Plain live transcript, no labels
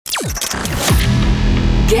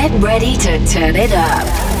Get ready to turn it up.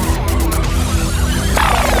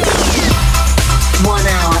 1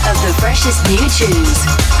 hour of the freshest new tunes,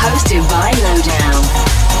 hosted by Lowdown.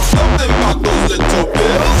 Something about those little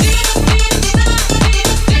bills.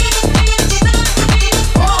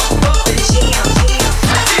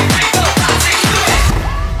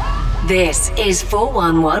 This is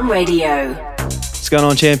 411 Radio. What's going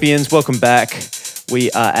on, champions? Welcome back. We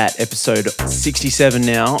are at episode 67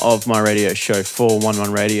 now of my radio show,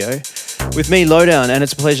 411 Radio, with me, Lowdown, and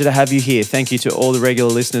it's a pleasure to have you here. Thank you to all the regular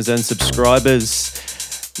listeners and subscribers.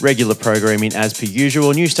 Regular programming as per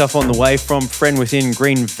usual. New stuff on the way from Friend Within,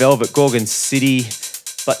 Green Velvet, Gorgon City.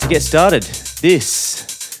 But to get started,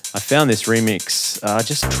 I found this remix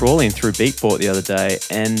just trawling through Beatport the other day,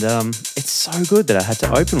 and it's so good that I had to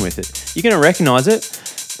open with it. You're going to recognise it,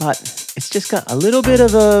 but it's just got a little bit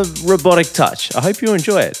of a robotic touch. I hope you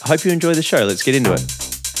enjoy it. I hope you enjoy the show. Let's get into it.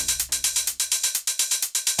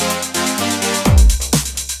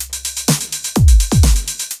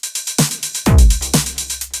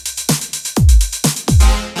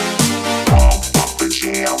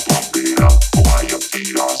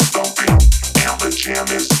 Jam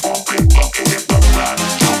is bumping, looking at the crowd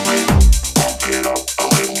jumping. Bump it up a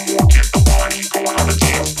little more, get the party going on the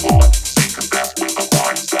dance floor. See, 'cause that's where the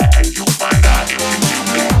party's at, and you'll find out if you do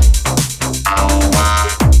that. I don't want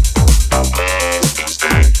the best to stay.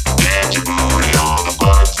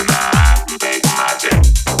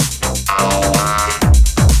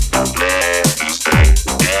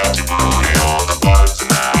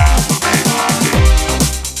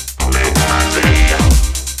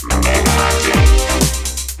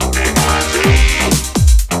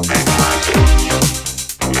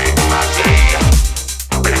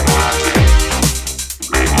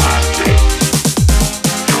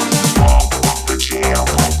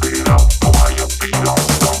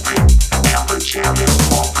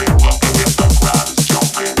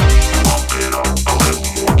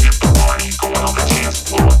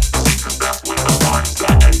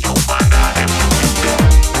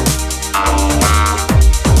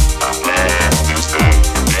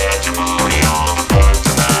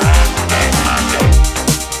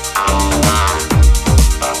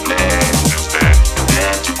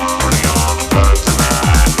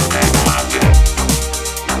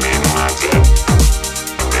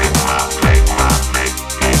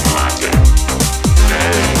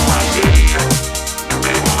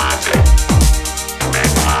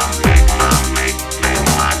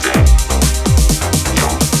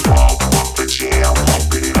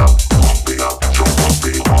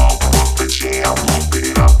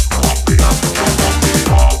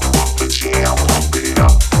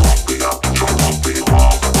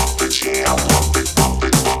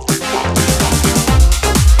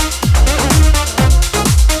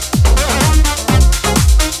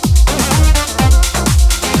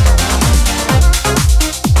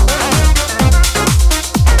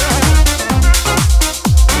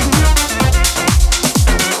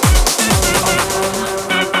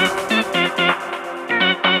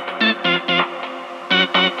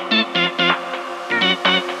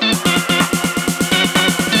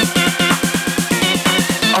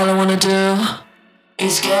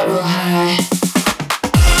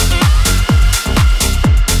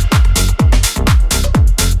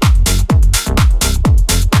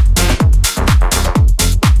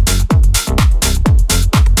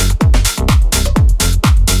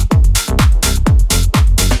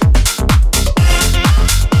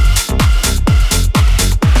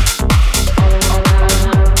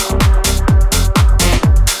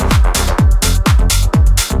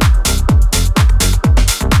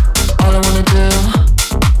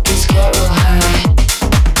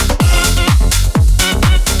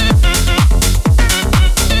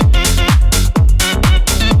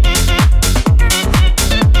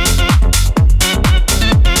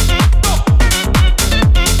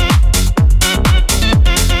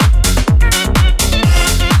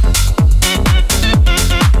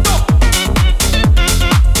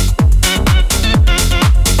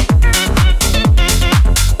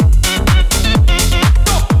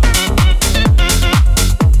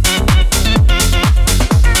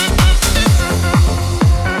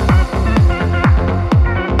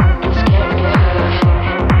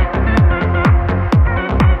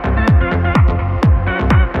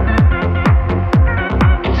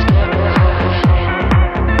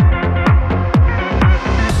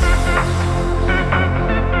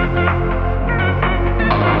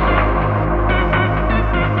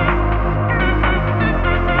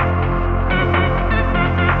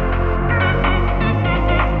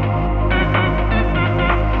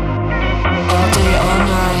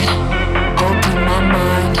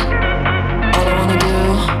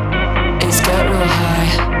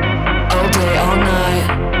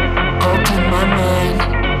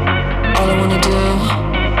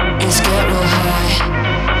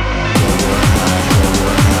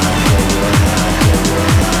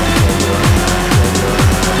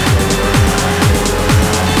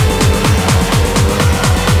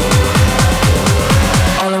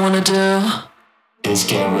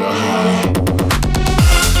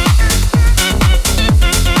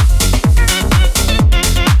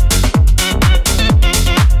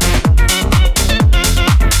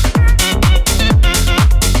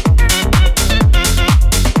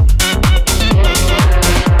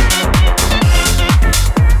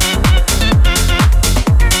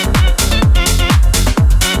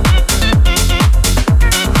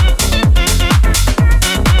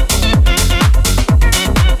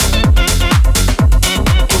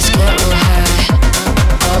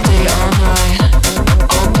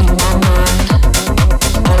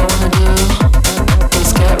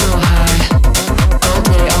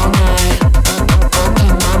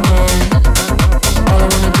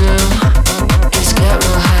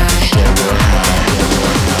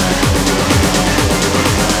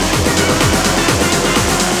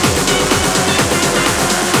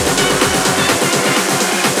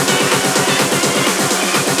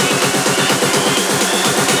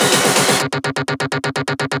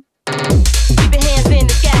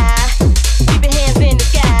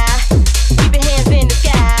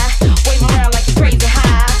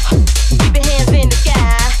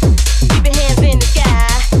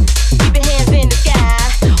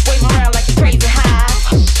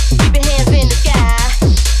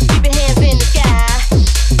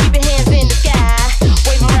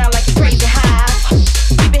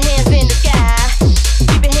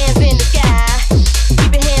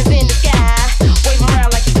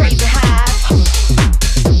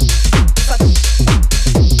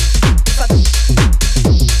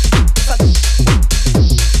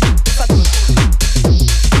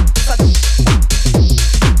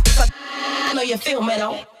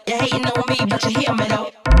 hating on me, but you hear me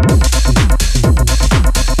though.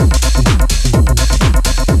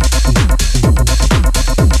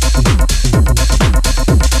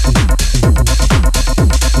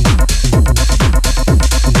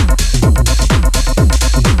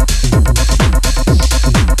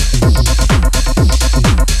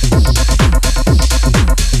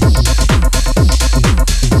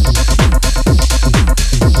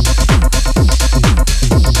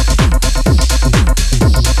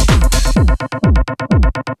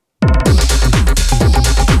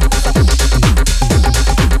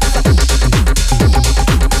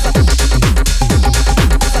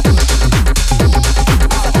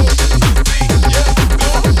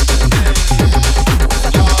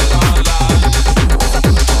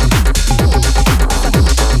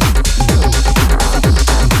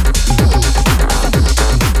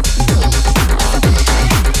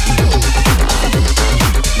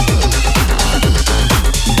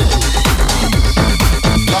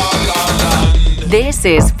 This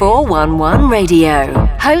is 411 Radio,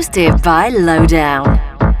 hosted by Lowdown.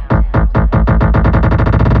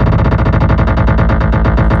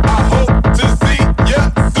 I hope to see ya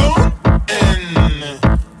soon in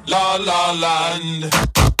La La Land.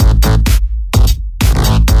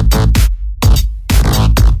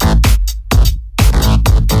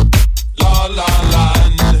 La La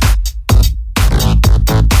Land.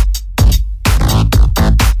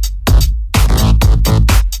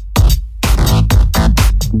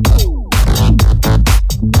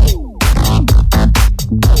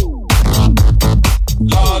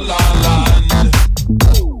 La La Land.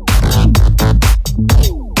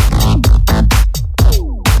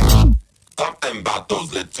 Something about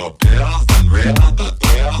those little pills and real the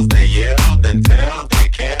thrills they yelled and tell they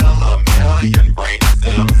kill a million brain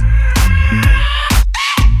cells.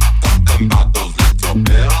 Something about those little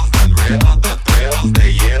pills and real the thrills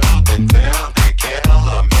they yelled and tell they kill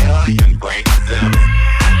a million brain cells.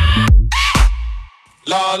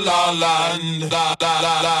 La La Land. La La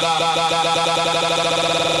La La La La La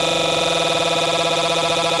La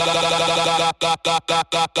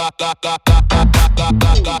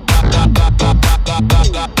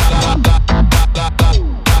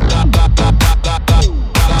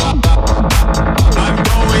I'm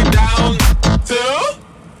going down to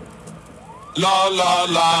La La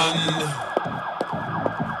Land.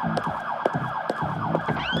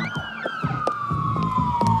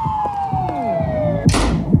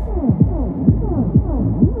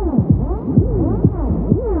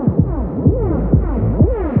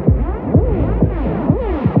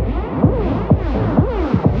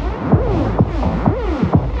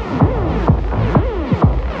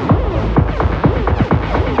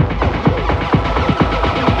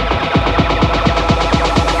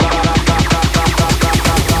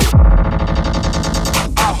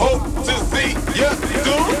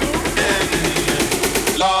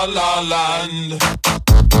 La La Land.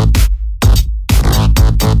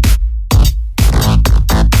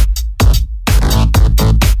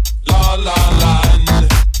 La La Land.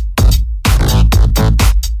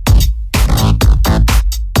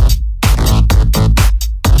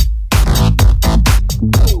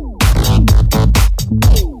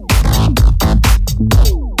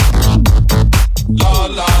 La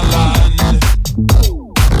La Land.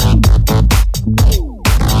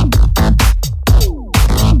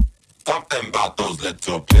 Something about those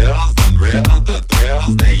little pills and real the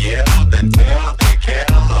thrills they yelled and tell they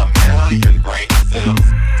kill a million brain cells.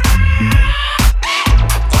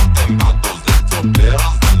 Something about those little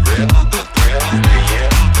pills and real the thrills they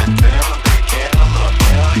yelled and tell they kill a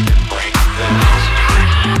million brain cells.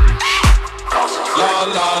 La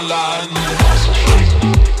La Land.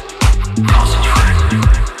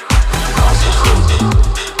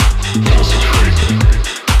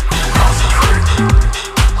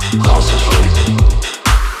 Concentrate.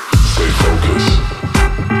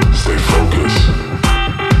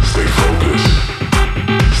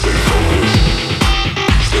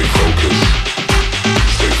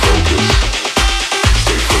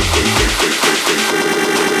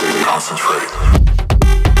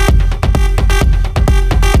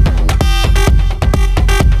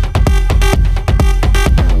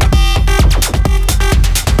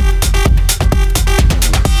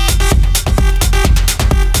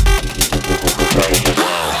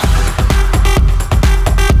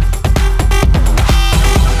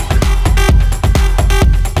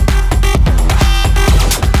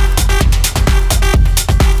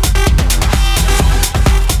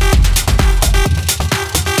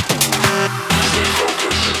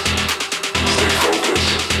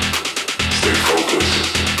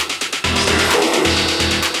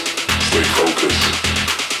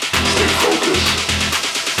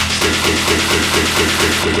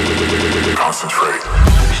 This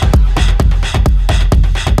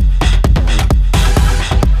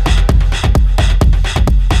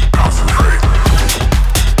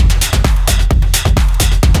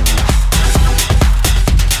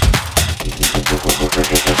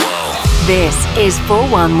is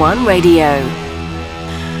 411 Radio.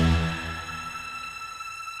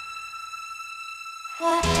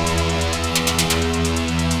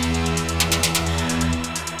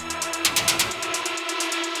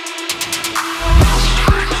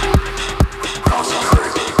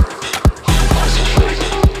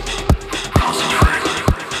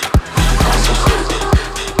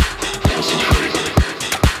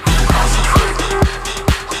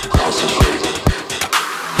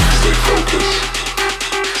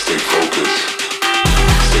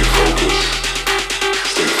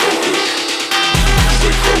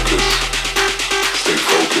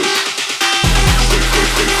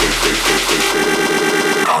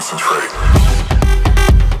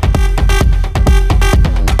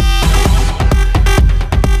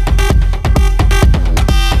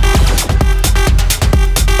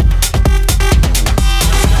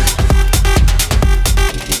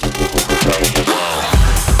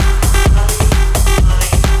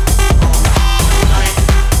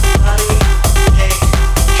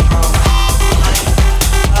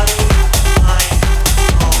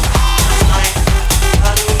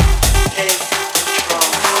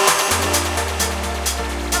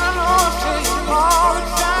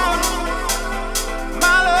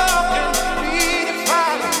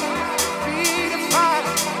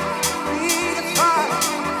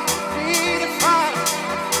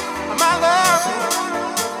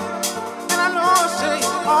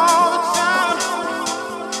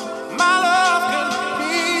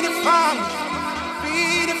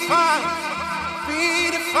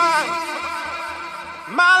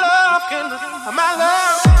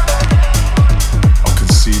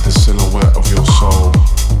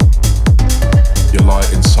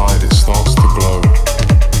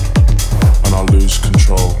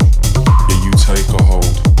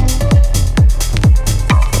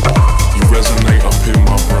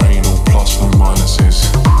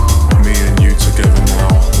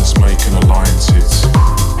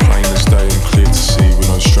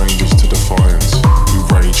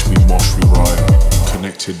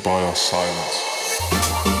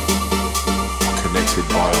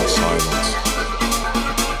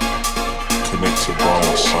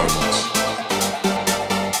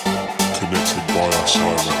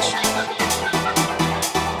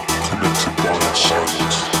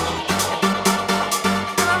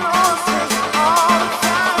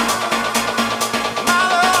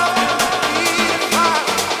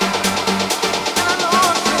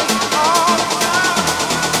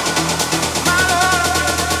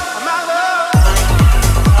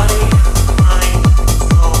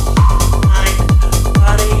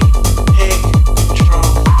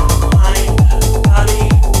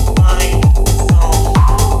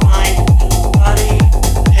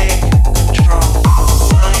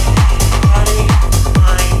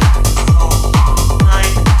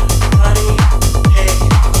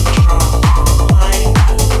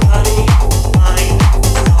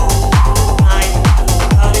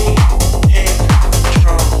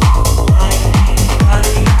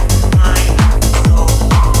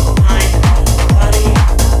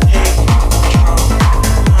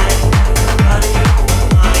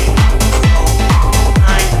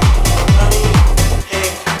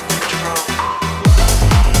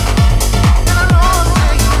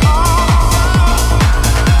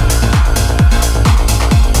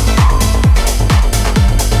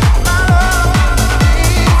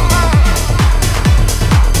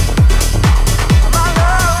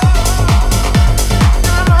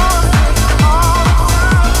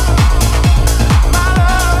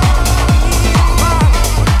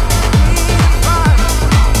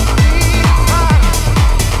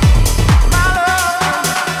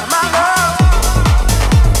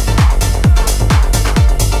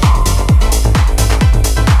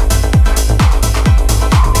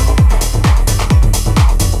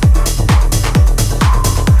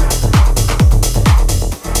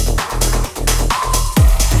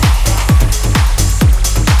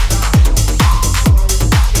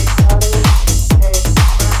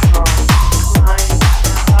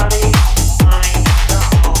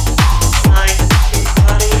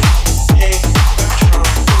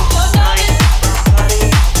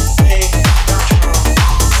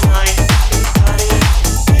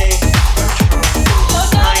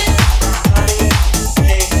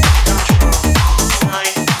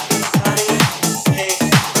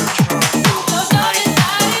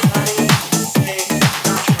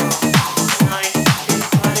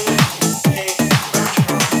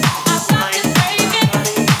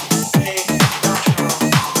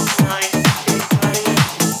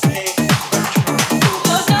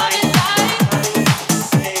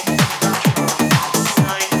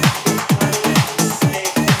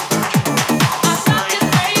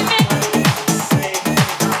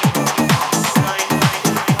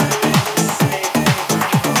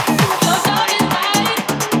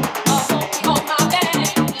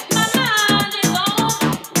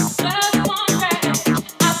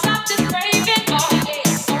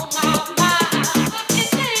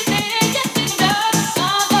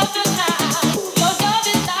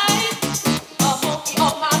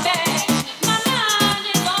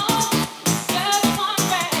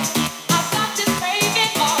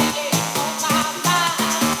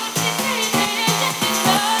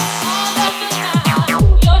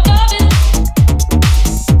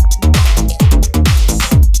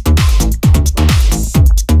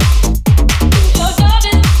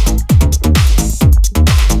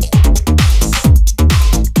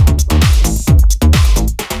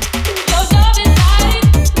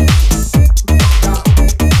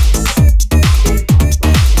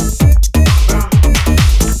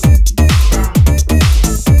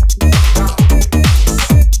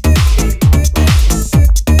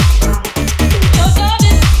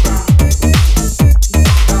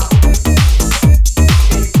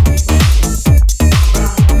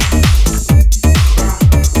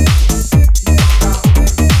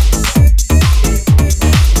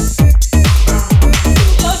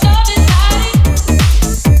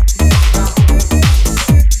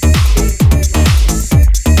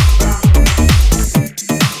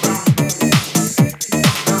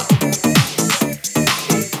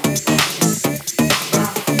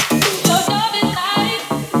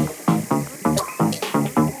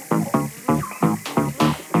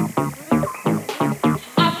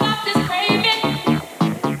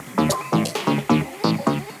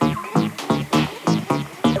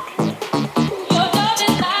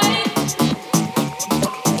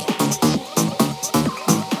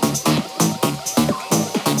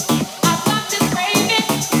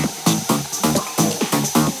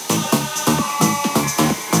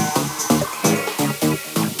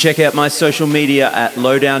 check out my social media at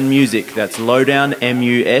Lowdown Music. That's Lowdown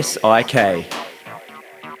MUSIK.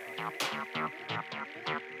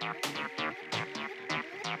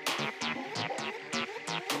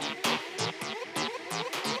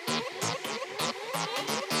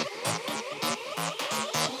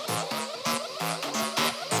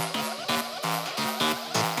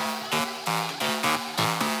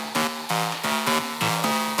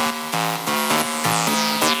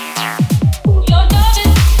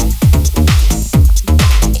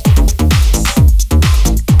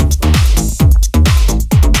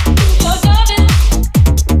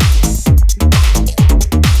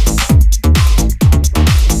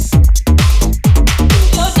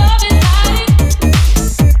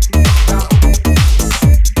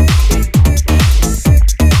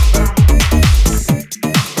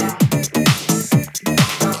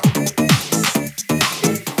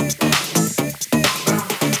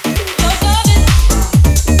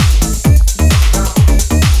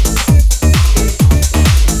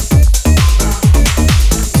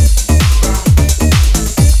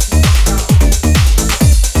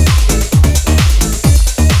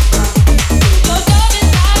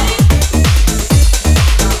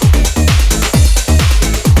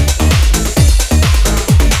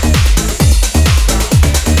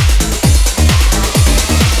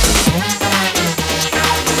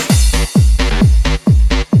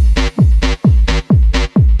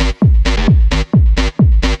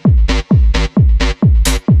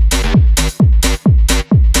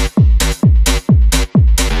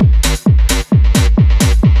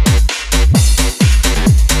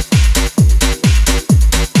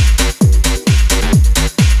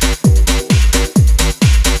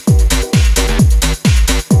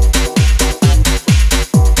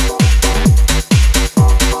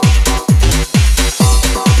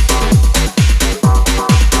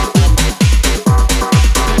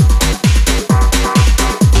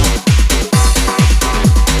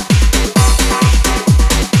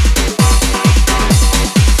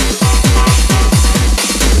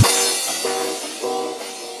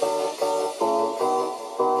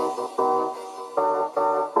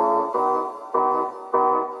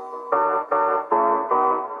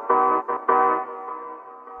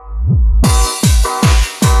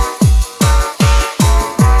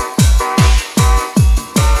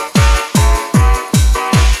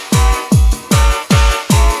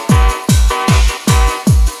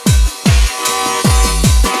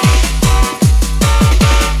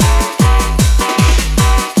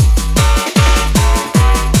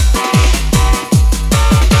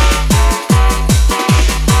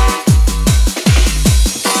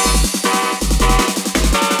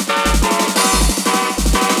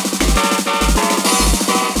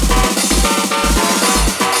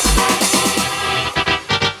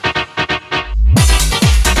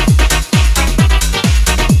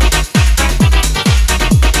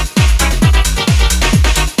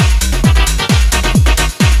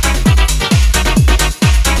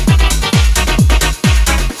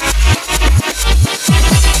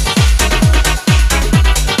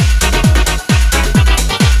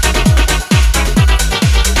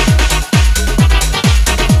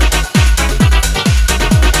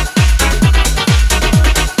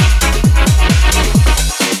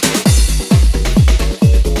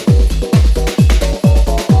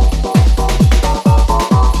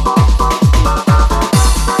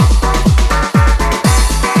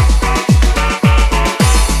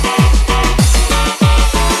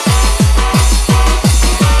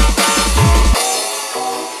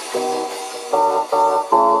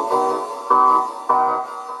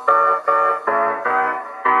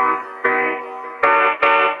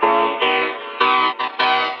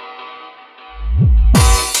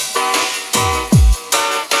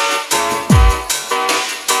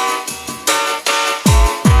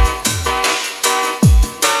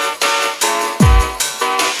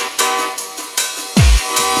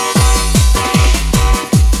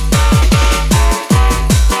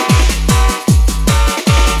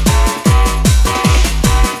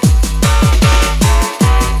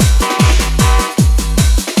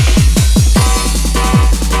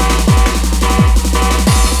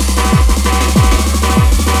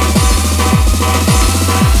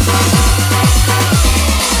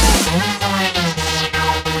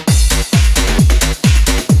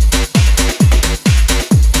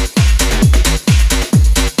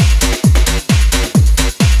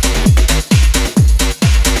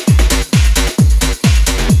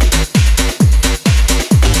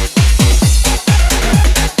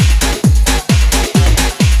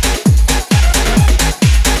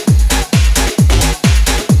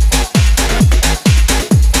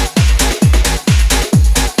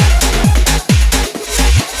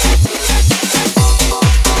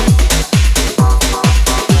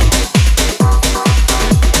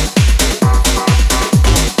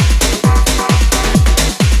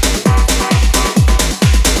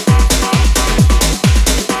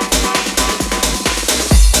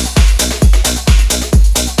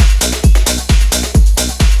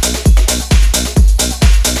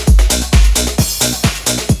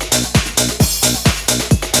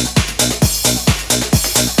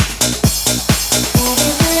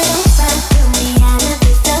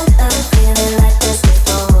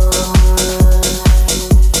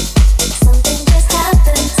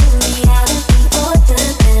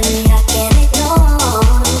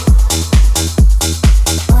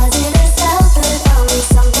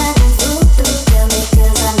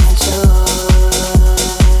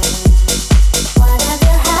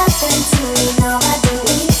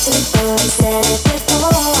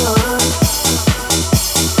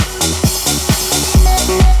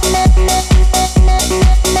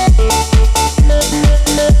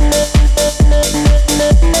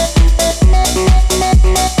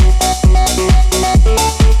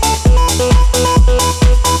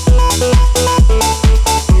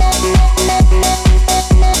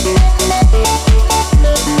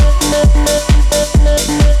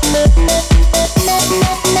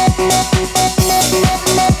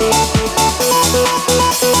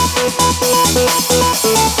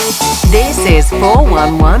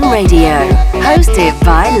 411 Radio, hosted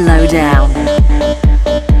by Lowdown.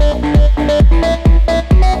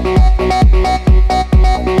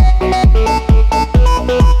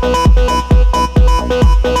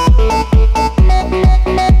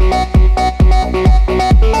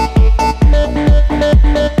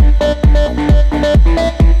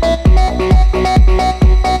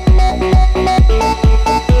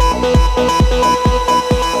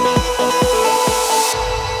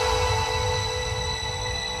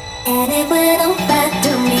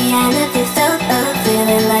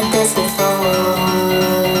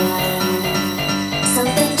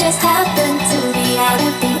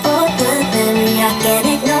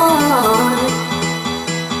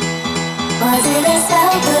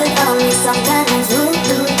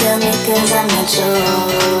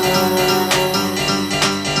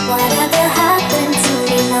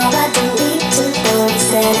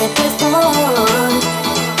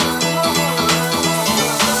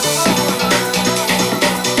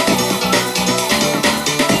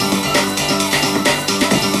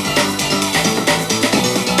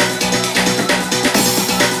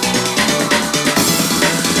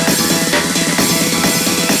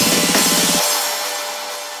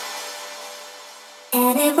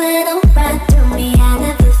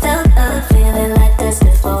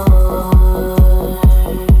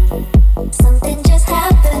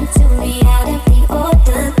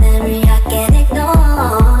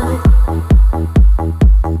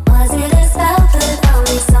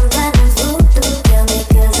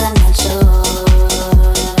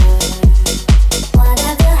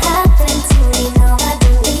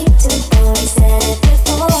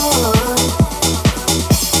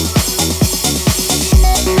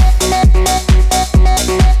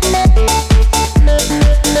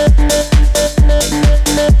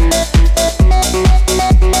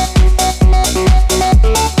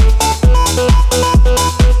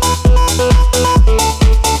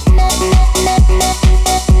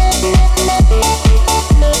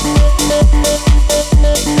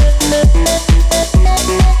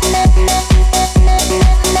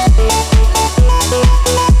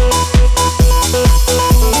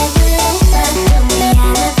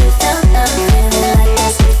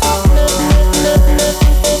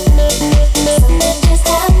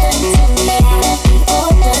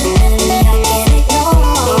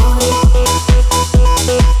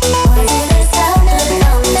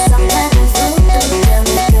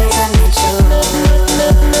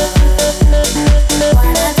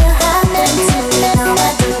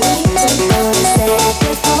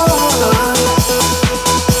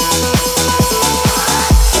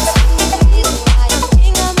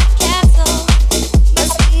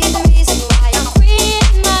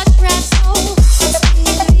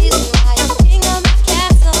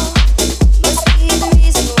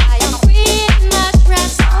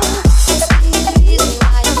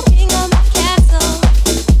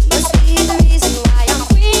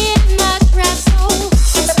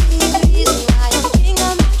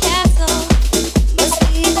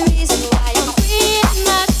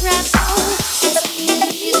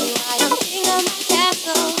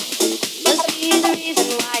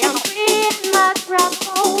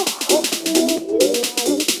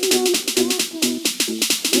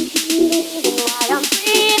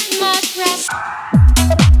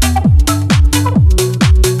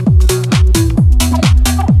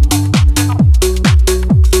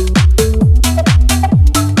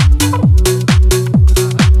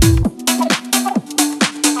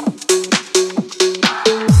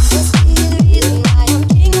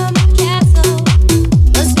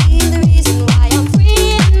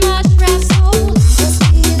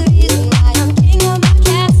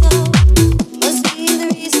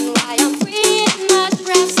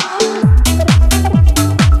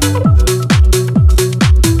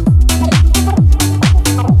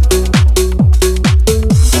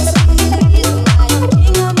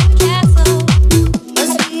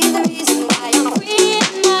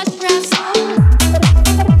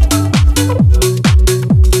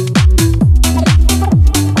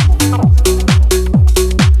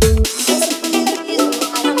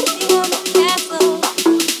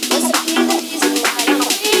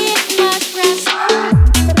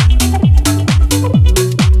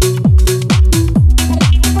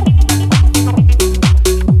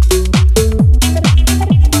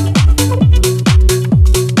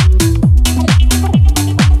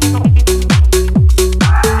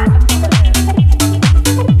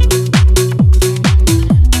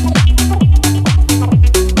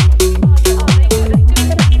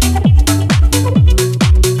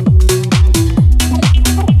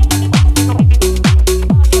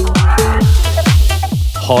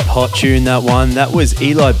 hot tune, that one. That was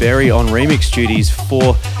Eli Berry on remix duties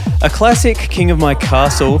for a classic, King of My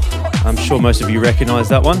Castle. I'm sure most of you recognise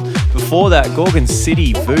that one. Before that, Gorgon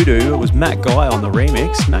City Voodoo. It was Matt Guy on the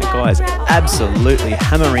remix. Matt Guy is absolutely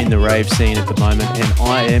hammering the rave scene at the moment, and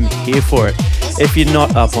I am here for it. If you're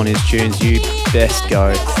not up on his tunes, you best go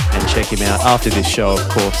and check him out after this show, of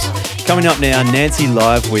course. Coming up now, Nancy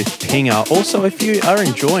live with Pinger. Also, if you are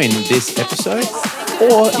enjoying this episode,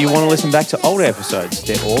 or you want to listen back to older episodes,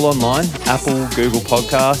 they're all online. Apple, Google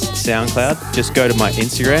Podcasts, SoundCloud. Just go to my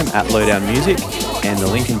Instagram at Lowdown Music, and the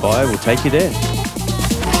link in bio will take you there.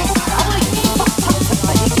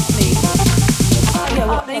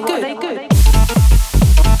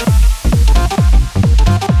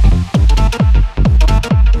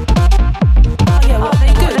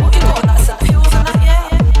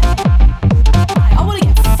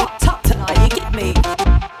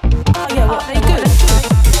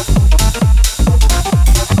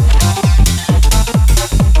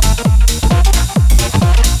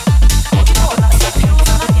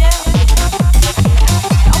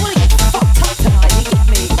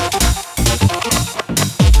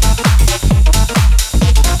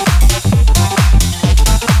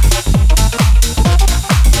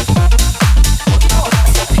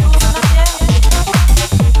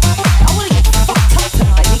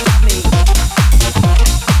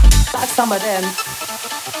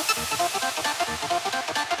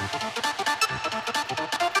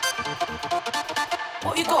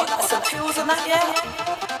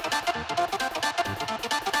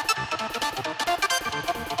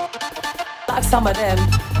 Some of them.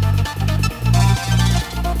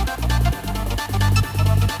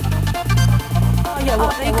 Oh yeah,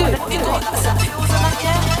 what they good? What you got? Like some pills and that,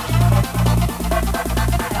 yeah.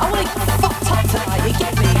 I wanna get fucked up tonight. You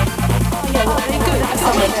get me? Oh yeah, what they good? Like some of them. Fucked up tonight. You get me? Oh yeah, what they good? I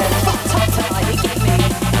wanna get fucked up tonight. You get me?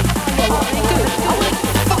 Oh yeah, what they good? I wanna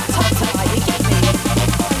get fucked up tonight. You get me? Oh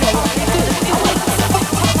yeah, what they good?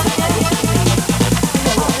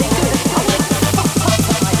 I wanna get fucked up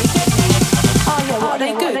tonight. You get me? Oh yeah, what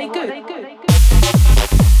they good? They good. They good.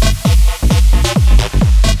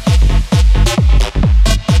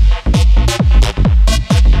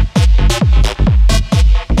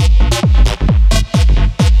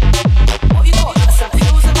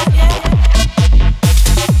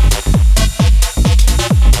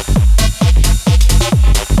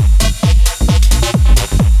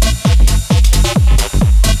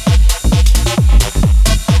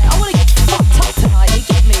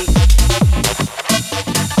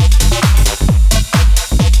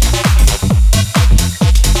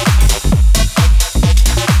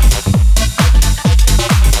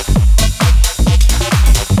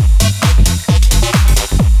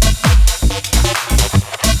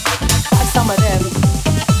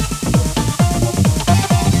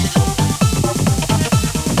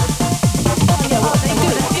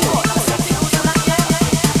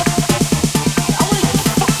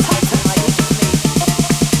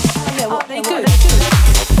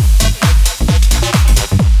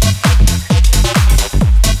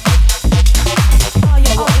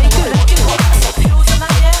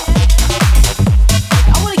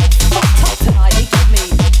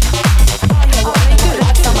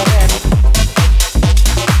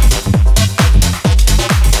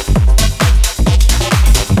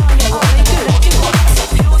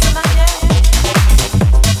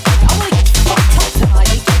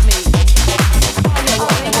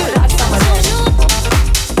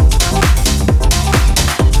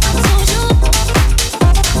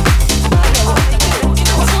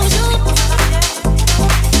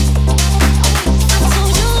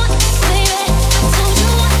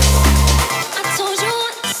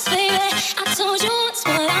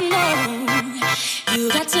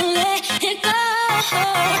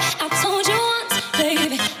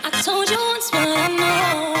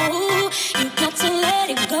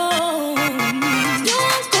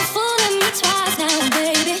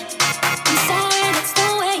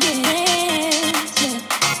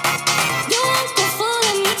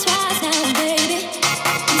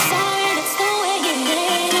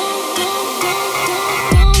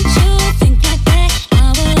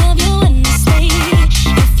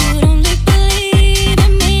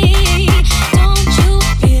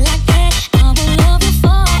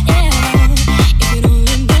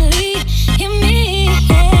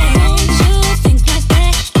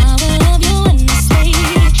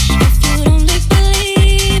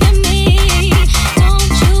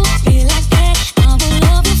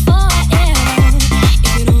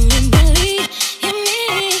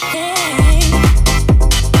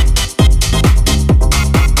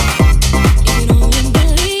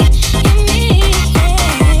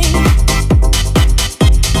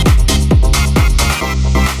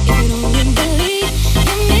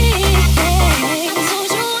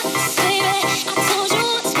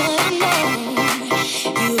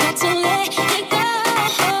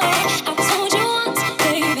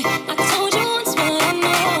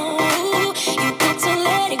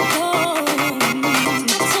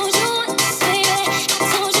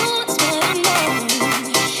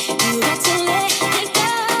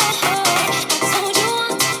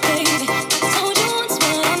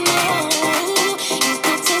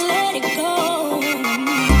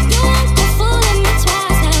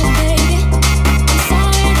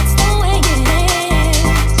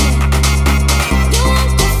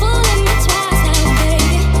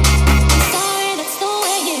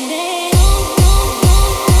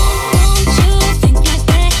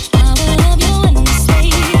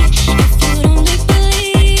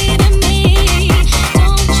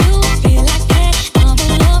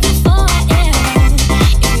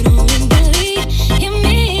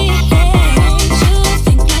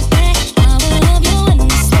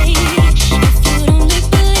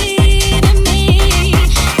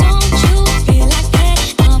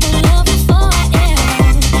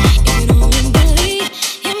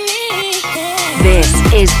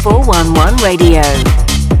 is 411 Radio.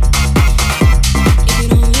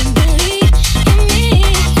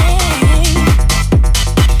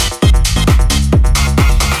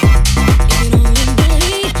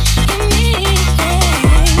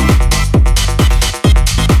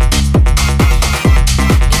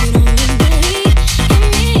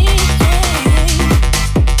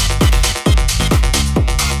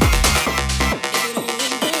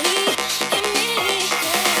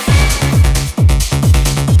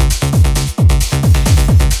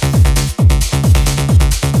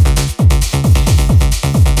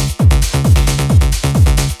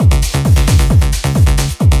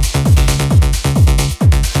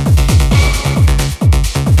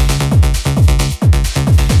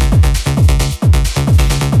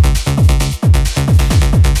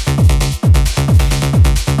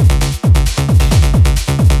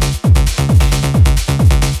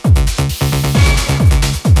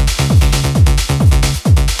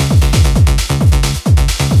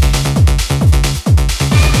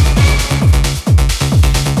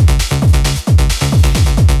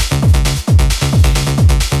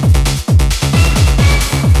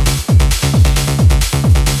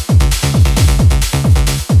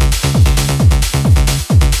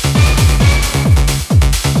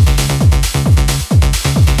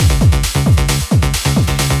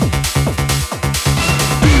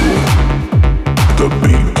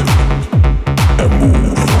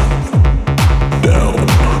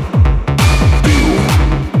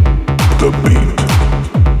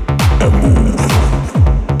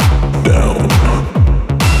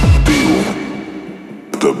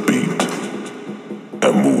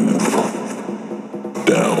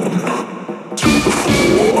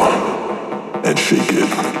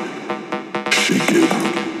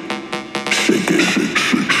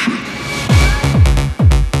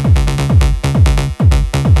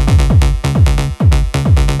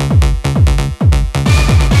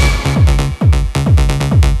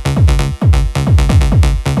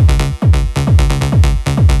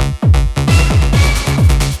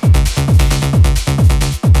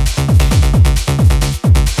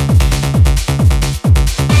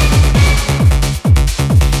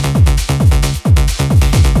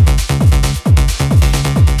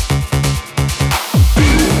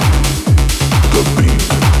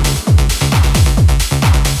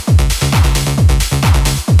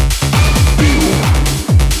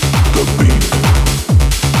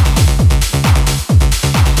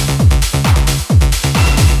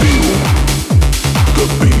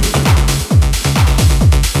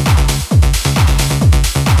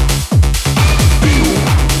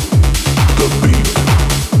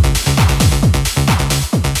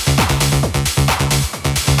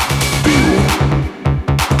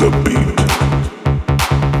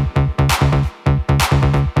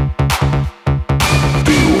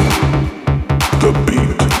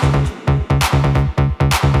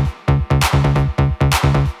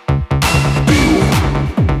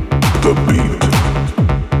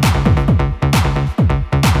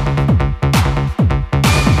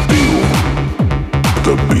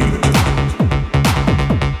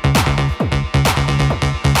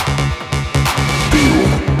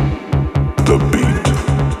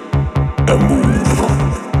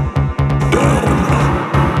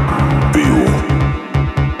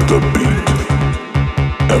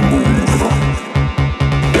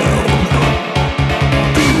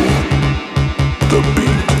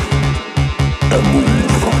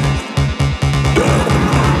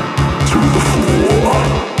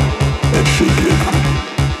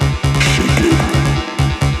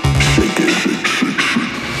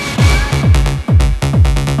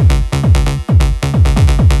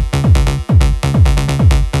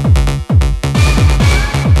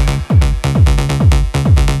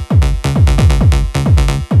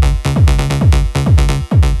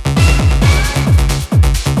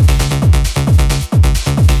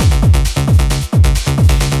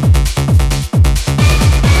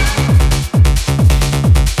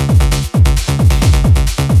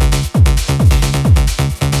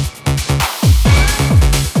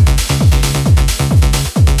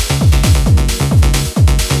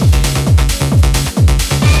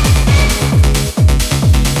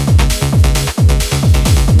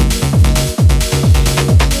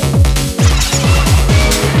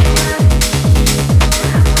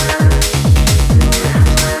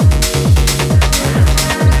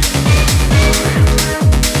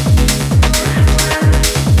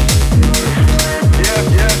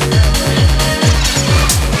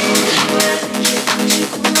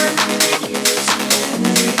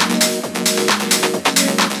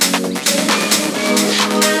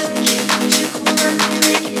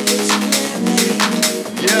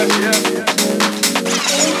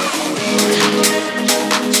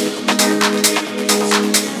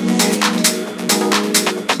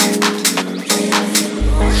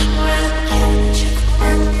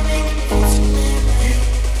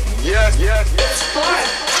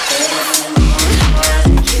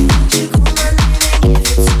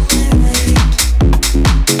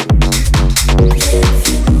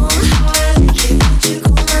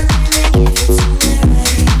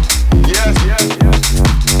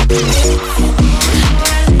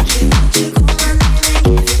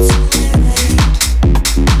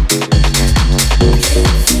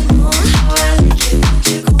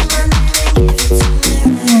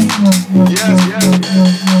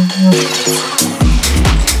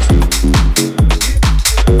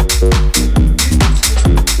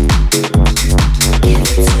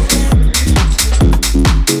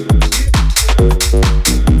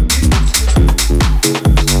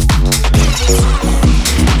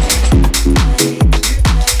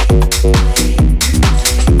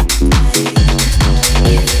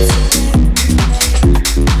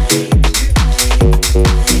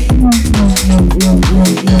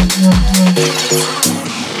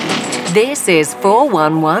 This is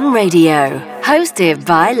 411 Radio, hosted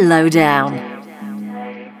by Lowdown.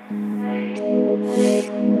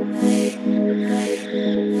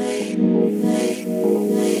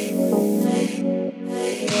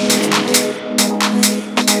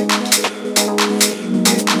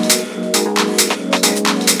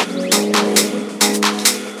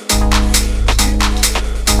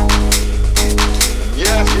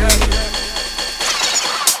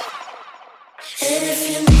 If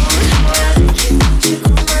you know how I like it, would you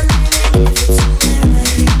come on in and give it to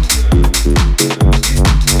me right?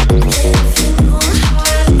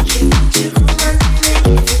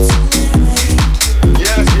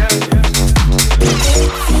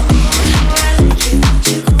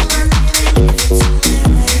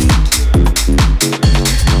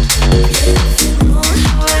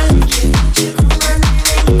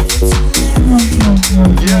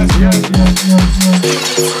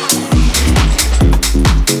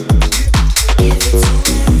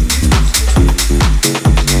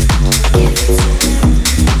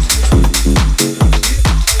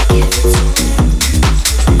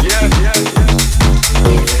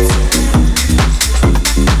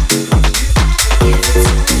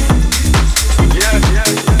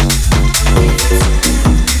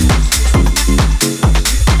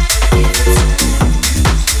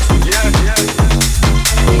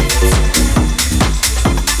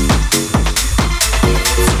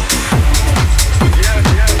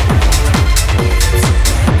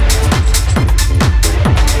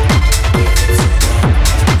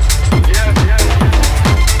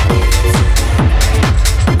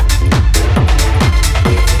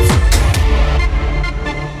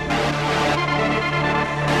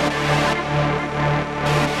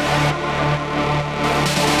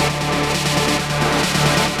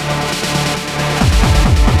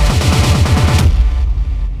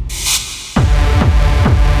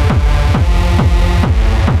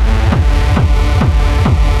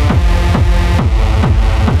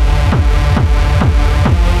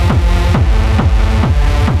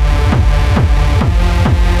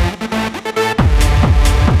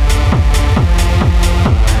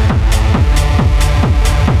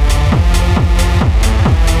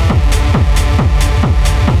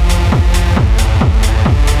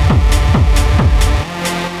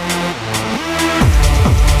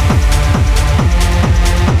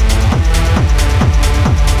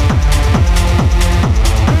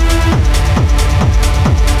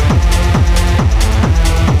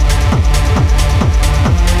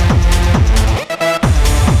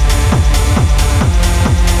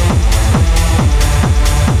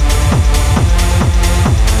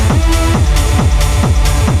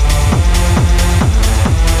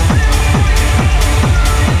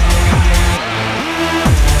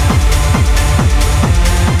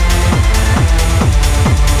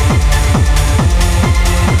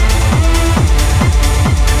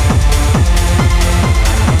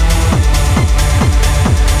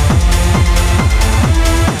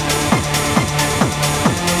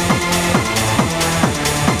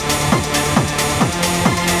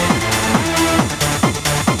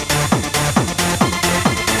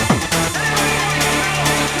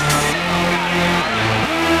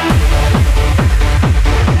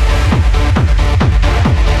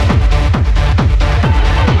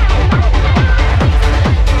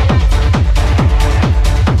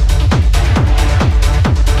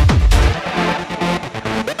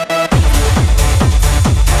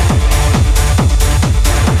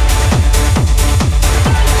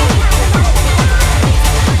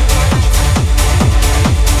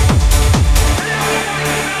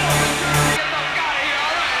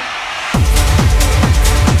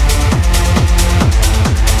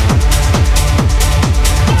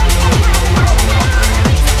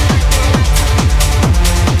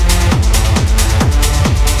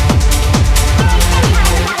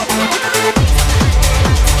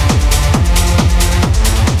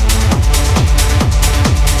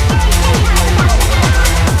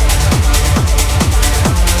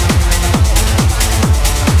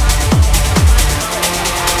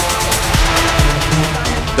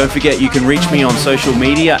 Don't forget you can reach me on social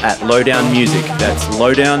media at Lowdown Music. That's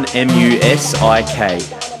Lowdown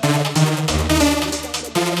MUSIK.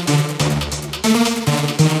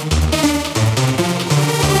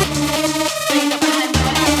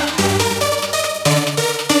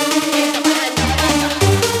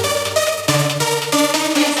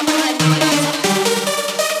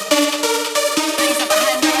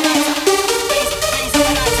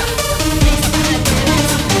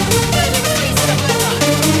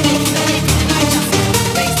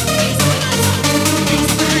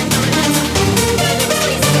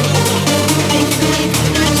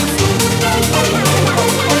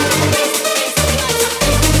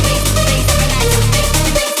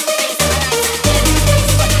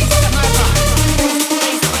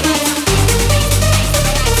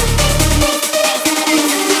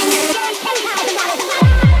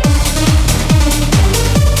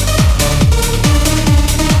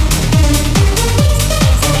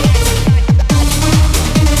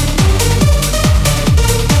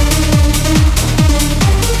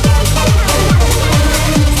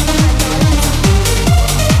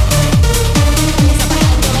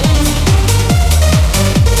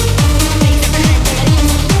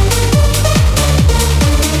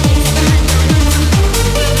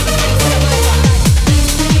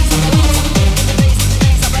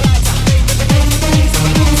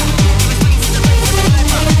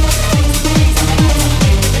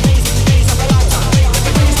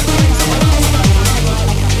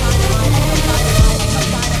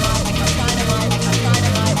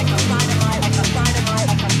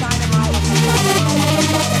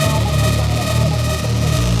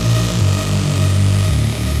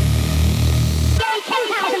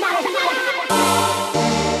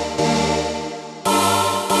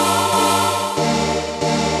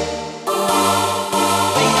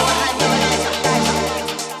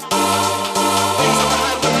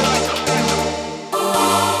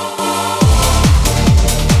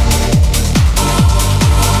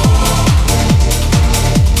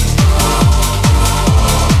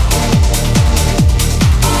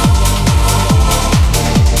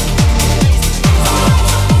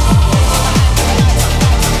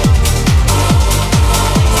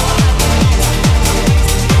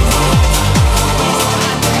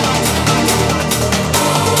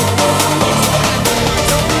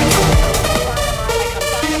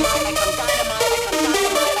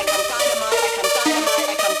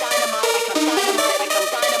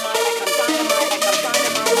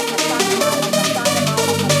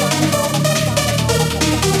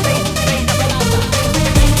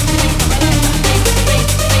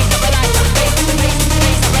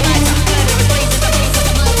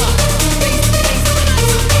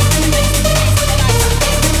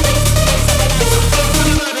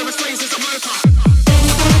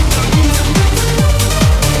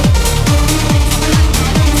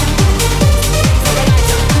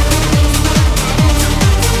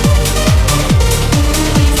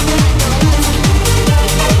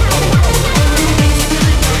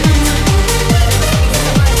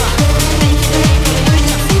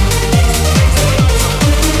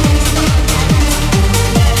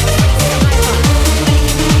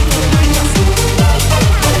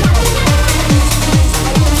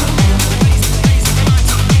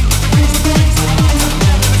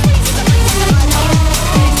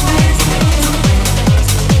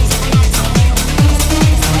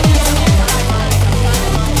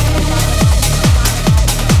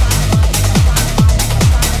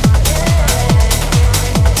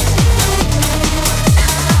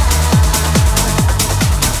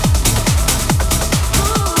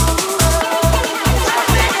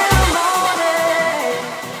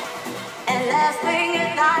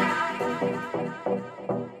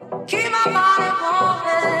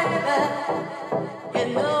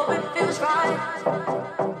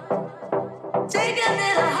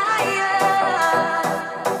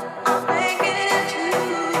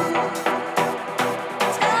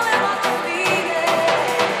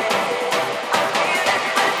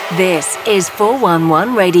 This is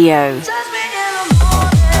 411 Radio.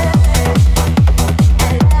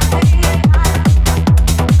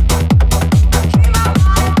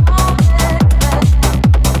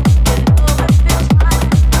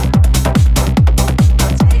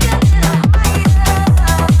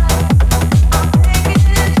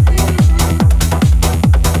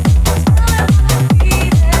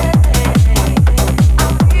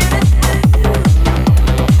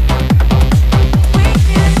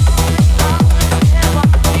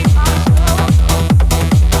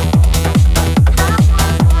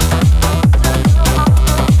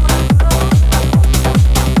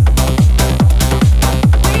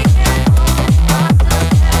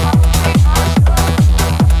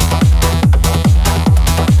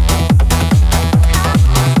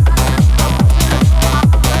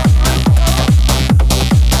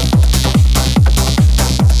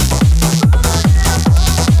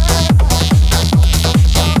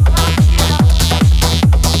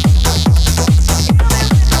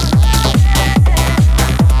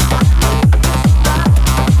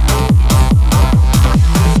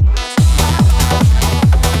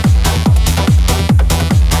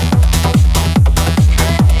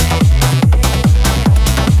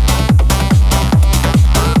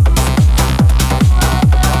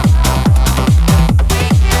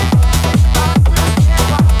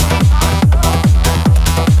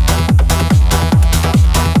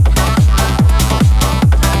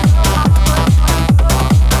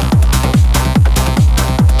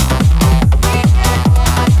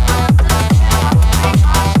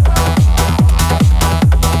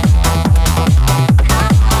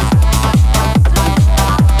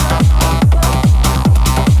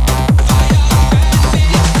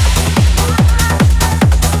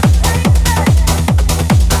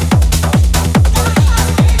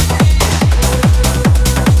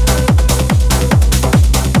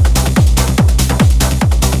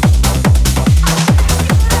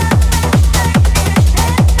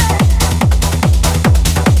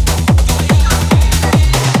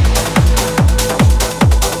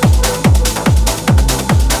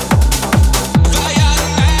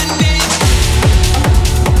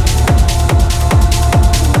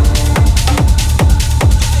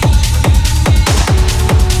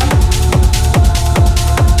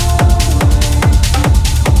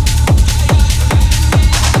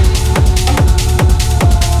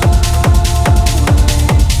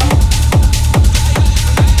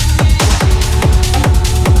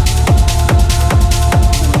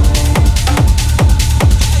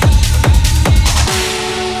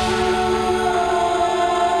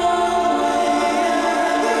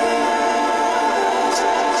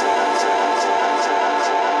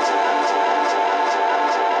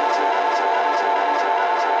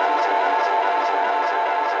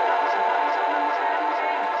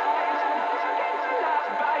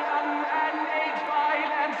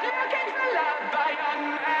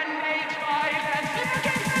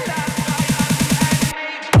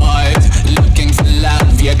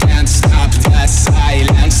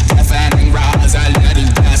 silence, deafening roars, a little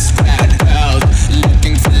desperate world.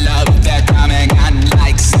 Looking for love, they're coming on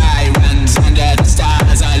like sirens. Under the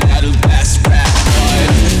stars, a little desperate world.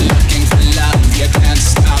 Looking for love, you can't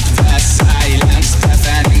stop the silence,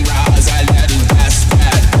 deafening roars, a little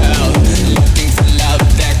desperate world. Looking for love,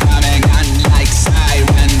 they're coming on like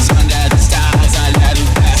sirens. Under the stars, a little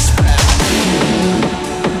desperate.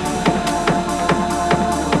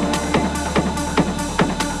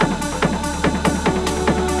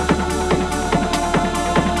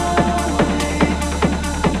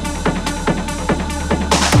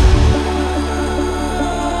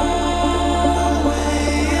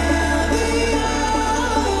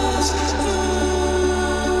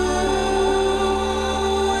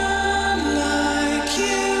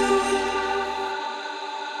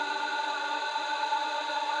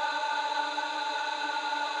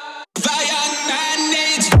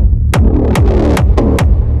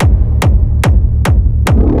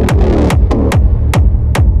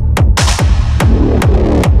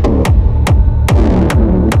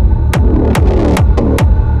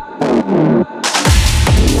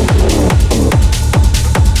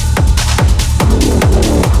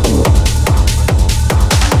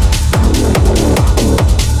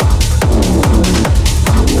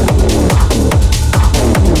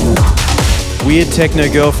 Weird Techno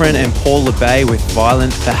Girlfriend and Paul LeBay with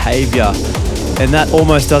Violent Behaviour. And that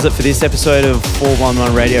almost does it for this episode of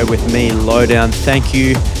 411 Radio with me, Lowdown. Thank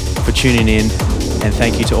you for tuning in, and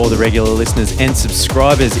thank you to all the regular listeners and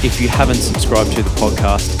subscribers. If you haven't subscribed to the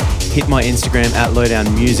podcast, hit my Instagram at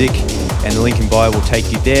Lowdown Music, and the link in bio will take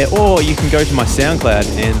you there, or you can go to my SoundCloud,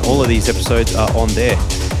 and all of these episodes are on there.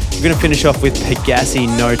 We're going to finish off with Pegassi,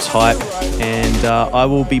 No Type, and I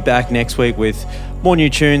will be back next week with more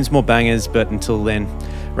new tunes, more bangers, but until then,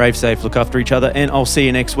 rave safe, look after each other, and I'll see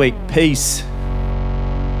you next week. Peace.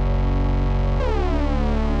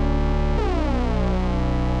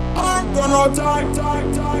 I'm gonna die.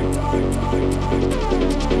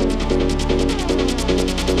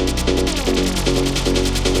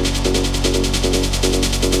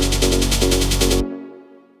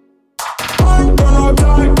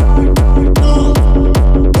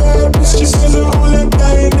 It's just the only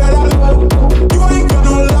thing that I love. You ain't got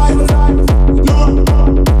no life, no.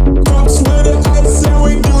 Comes with the ice and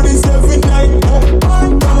we do this every night.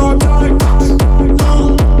 I'm gonna die, no.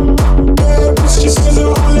 It's just the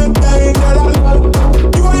only thing that I love.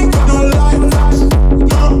 You ain't got no life,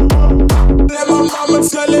 no. Let my mama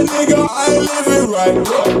tell a nigga I ain't living right.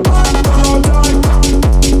 I'm gonna die.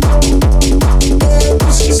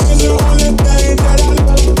 It's just the only thing that I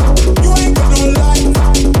love. You ain't got no life.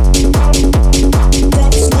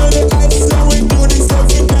 Cops with the ice and we do this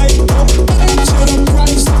every night. To the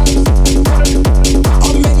price. I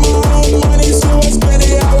make my own money, so I spend it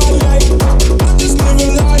how I like. I just live a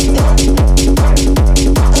life.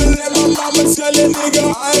 And let my mama tell a nigga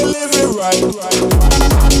I ain't living right.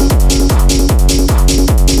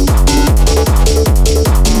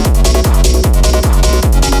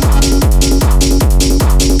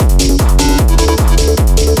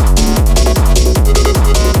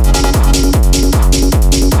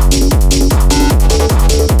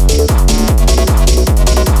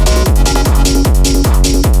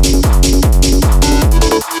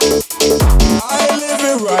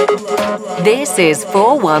 This is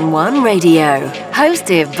 411 Radio,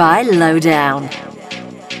 hosted by Lowdown.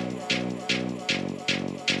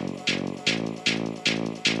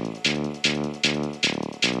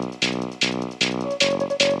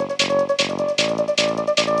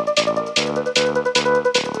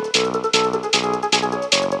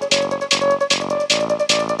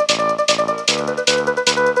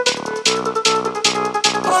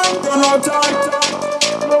 I'm gonna die.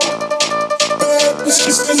 It's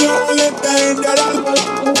just the only thing that I love.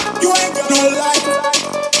 You ain't got no life.